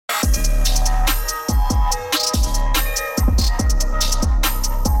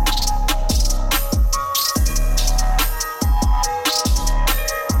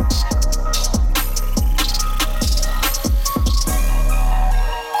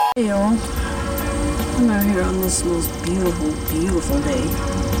Hey y'all, I'm out here on this most beautiful, beautiful day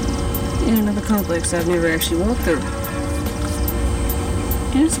in another complex I've never actually walked through.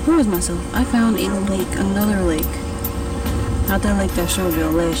 And I surprised myself. I found a lake, another lake. Not that lake that I showed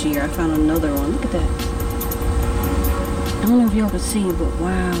y'all last year. I found another one. Look at that. I don't know if y'all can see, but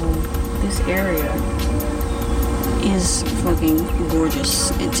wow, this area is fucking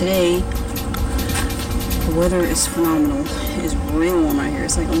gorgeous. And today, the weather is phenomenal. It's real warm out here.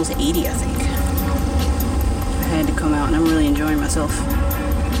 It's like almost 80, I think. I had to come out and I'm really enjoying myself.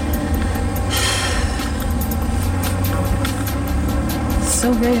 It's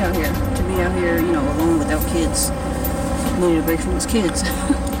so great out here. To be out here, you know, alone without kids. I needed a break from those kids.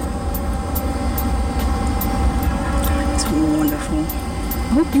 It's wonderful.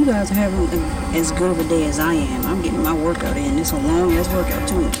 I hope you guys are having as good of a day as I am. I'm getting my workout in. It's a long ass workout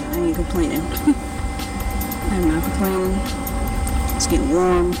too. I ain't complaining. I'm not complaining. It's getting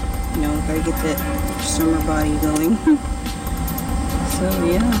warm. You know, gotta get that summer body going. So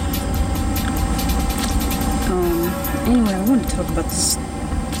yeah. Anyway, I wanted to talk about this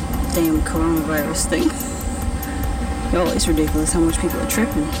damn coronavirus thing. Y'all, it's ridiculous how much people are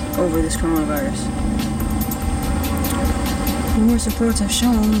tripping over this coronavirus. Numerous reports have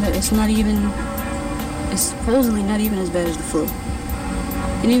shown that it's supposedly not even as bad as the flu.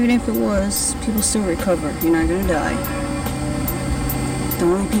 And even if it was, people still recover. You're not gonna die. The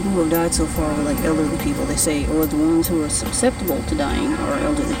only people who have died so far were like elderly people, they say, or the ones who are susceptible to dying are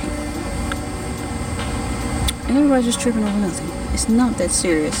elderly people. And everybody's just tripping over nothing. It's not that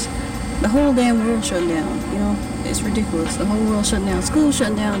serious. The whole damn world shut down, you know? It's ridiculous. The whole world shut down. Schools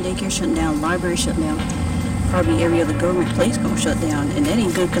shut down, daycare shut down, library shut down. Probably every other government place gonna shut down. And that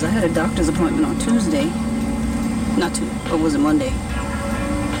ain't good because I had a doctor's appointment on Tuesday. Or was it Monday?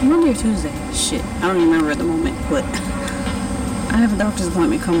 Monday or Tuesday? Shit. I don't even remember at the moment, but I have a doctor's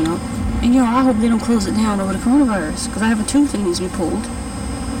appointment coming up. And yo, I hope they don't close it down over the coronavirus because I have a tooth that needs to be pulled.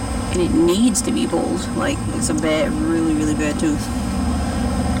 And it needs to be pulled. Like, it's a bad, really, really bad tooth.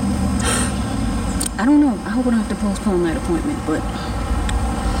 I don't know. I hope I don't have to postpone that appointment, but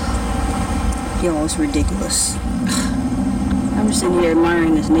y'all, it's ridiculous. I'm just sitting here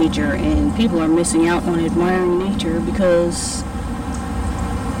admiring this nature, and people are missing out on admiring nature because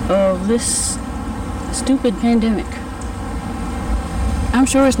of this stupid pandemic. I'm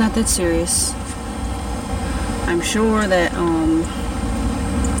sure it's not that serious. I'm sure that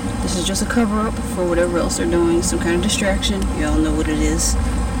this is just a cover-up for whatever else they're doing, some kind of distraction. Y'all know what it is.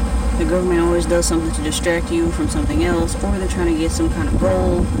 The government always does something to distract you from something else, or they're trying to get some kind of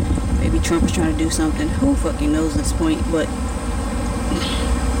goal. Maybe Trump is trying to do something. Who fucking knows at this point? But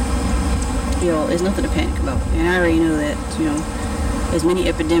y'all, there's nothing to panic about. And I already know that, you know, as many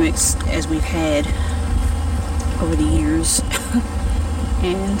epidemics as we've had over the years,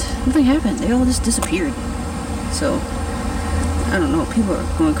 and nothing happened. They all just disappeared. So, I don't know. People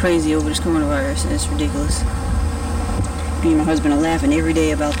are going crazy over this coronavirus, and it's ridiculous. Me and my husband are laughing every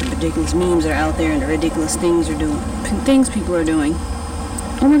day about the ridiculous memes that are out there and the ridiculous things people are doing.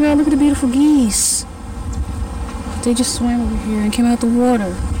 Oh my god, look at the beautiful geese. They just swam over here and came out the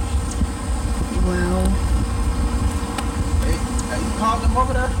water. Wow. Hey, you called them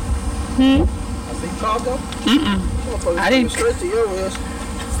over there? I said you called them? I didn't. Straight to your ass.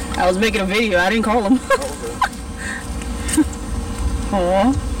 I was making a video. I didn't call them.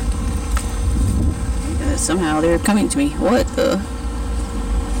 Aw. Somehow they're coming to me. What the?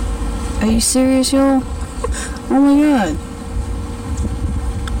 Are you serious, y'all? Oh my god.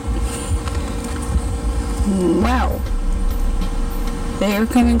 Wow. They are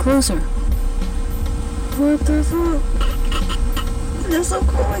coming closer. What the fuck? That's so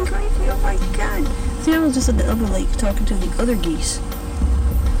cool and creepy. Oh my god. See, I was just at the other lake talking to the other geese.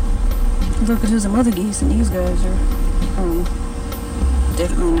 I'm talking to some other geese, and these guys are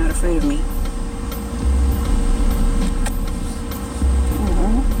definitely not afraid of me.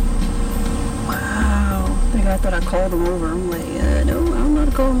 Wow. I think I thought I called them over. I'm like, no, I don't know how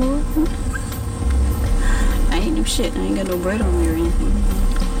to call them over. I ain't do shit. I ain't got no bread on me or anything.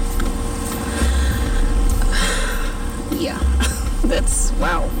 Yeah. That's,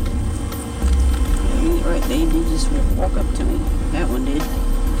 wow. Right, they did just walk up to me. That one did.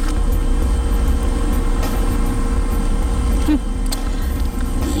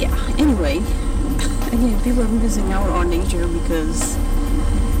 Yeah, anyway. Again, people are missing out on nature because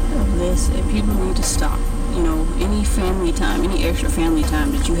of this, and people need to stop. You know, any family time, any extra family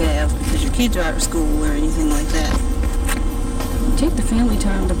time that you have because your kids are out of school or anything like that. Take the family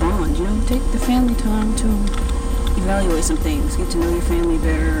time to bond, you know, take the family time to evaluate some things, get to know your family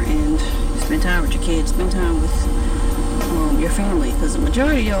better, and spend time with your kids, spend time with your family, because the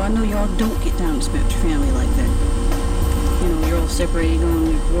majority of y'all, I know y'all don't get time to spend with your family like that. You know, you're all separated, going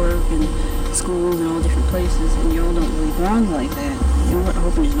to work and schools and all different places, and y'all don't really bond like that. You know what? I'm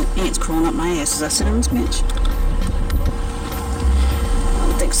hoping there's no ants crawling up my ass as I sit on this bench. I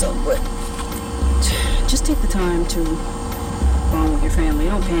don't think so, but just take the time to bond with your family.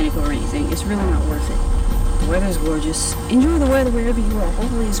 Don't panic over anything. It's really not worth it. The weather's gorgeous. Enjoy the weather wherever you are.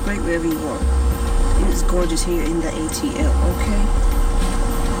 Hopefully it's great wherever you are. It is gorgeous here in the ATL, okay?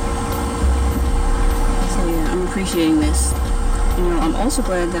 So yeah, I'm appreciating this. You know, I'm also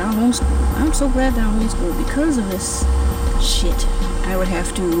glad that I homeschool. I'm so glad that I homeschool because of this shit. I would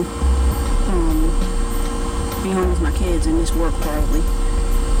have to be home with my kids and miss work probably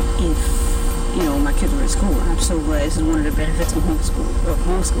if, you know, my kids were at school. I'm so glad. This is one of the benefits of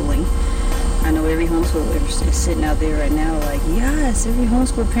homeschooling. I know every homeschooler is sitting out there right now like, yes, every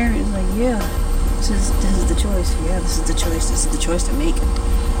homeschool parent is like, yeah, this is the choice. Yeah, this is the choice. This is the choice to make.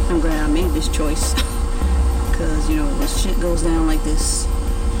 I'm glad I made this choice. Because, you know, when shit goes down like this,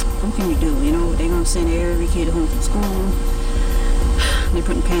 what can you do? You know, they're going to send every kid home from school. They're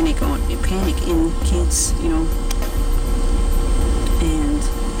putting panic in kids, you know. And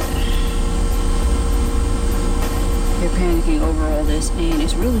they're panicking over all this. And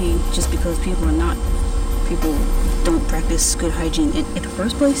it's really just because people don't practice good hygiene in the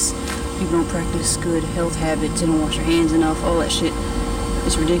first place. People don't practice good health habits. They don't wash their hands enough, all that shit.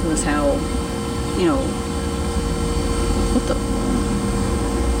 It's ridiculous how, you know, what the?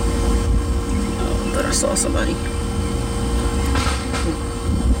 Oh, I thought I saw somebody.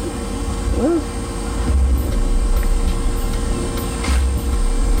 Whoa.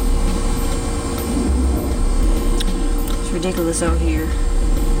 It's ridiculous out here.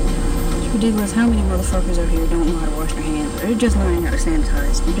 It's ridiculous how many motherfuckers out here don't know how to wash their hands. They're just learning how to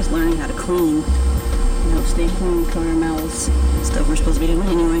sanitize. They're just learning how to clean. You know, stay clean, cover their mouths, stuff we're supposed to be doing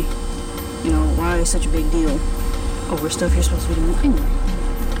anyway. You know, why is such a big deal over stuff you're supposed to be doing anyway?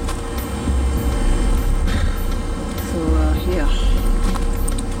 So, yeah.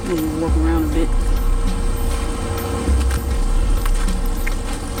 Maybe walk around a bit.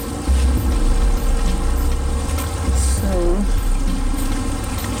 So,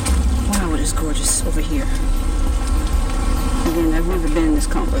 wow, it is gorgeous over here. Again, I've never been in this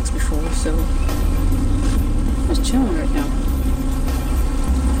complex before, so I'm just chilling right now.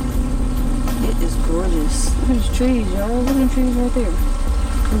 It is gorgeous. Look at these trees, y'all. Look at the trees right there.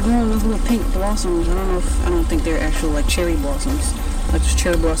 They're growing those little pink blossoms. I don't think they're actual like cherry blossoms. Like there's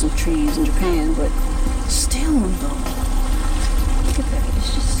cherry blossom trees in Japan, but still though. Look at that.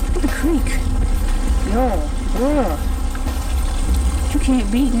 It's just, look at the creek. Y'all, bruh. You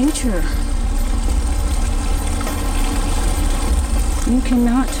can't beat nature. You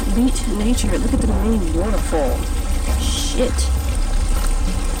cannot beat nature. Look at the main waterfall. Shit.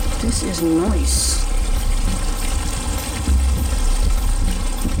 This is nice.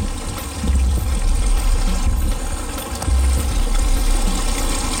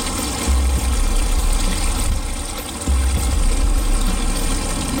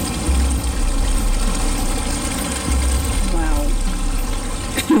 Wow.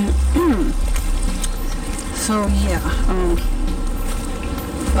 So yeah,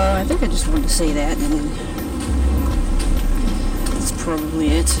 I think I just wanted to say that, and then that's probably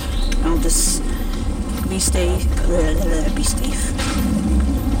it. I'll just be safe. Be safe.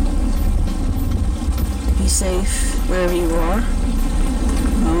 Be safe wherever you are.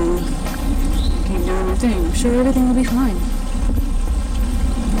 Keep doing your thing. I'm sure everything will be fine.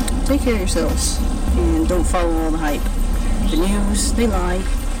 Take care of yourselves and don't follow all the hype. The news, they lie.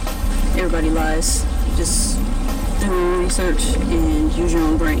 Everybody lies. Just do your own research and use your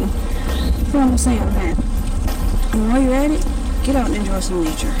own brain. That's all I'm saying on that. And while you're at it, get out and enjoy some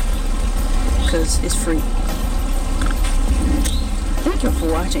nature. Because it's free. Thank you for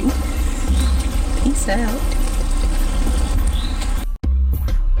watching. Peace out.